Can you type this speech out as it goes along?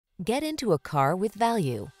Get into a car with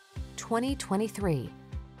value. 2023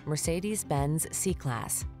 Mercedes-Benz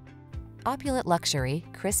C-Class. Opulent luxury,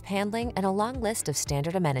 crisp handling, and a long list of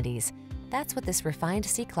standard amenities. That's what this refined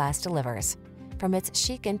C-Class delivers. From its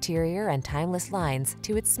chic interior and timeless lines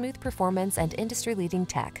to its smooth performance and industry-leading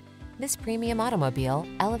tech, this premium automobile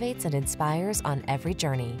elevates and inspires on every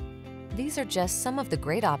journey. These are just some of the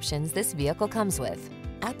great options this vehicle comes with: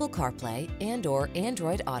 Apple CarPlay and/or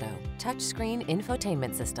Android Auto, touchscreen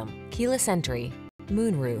infotainment system, keyless entry,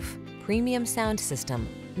 moonroof, premium sound system,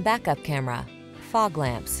 backup camera, fog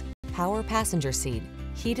lamps, power passenger seat,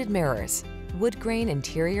 heated mirrors, wood grain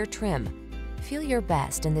interior trim. Feel your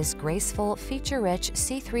best in this graceful, feature-rich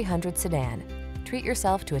C300 sedan. Treat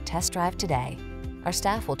yourself to a test drive today. Our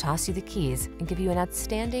staff will toss you the keys and give you an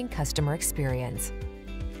outstanding customer experience.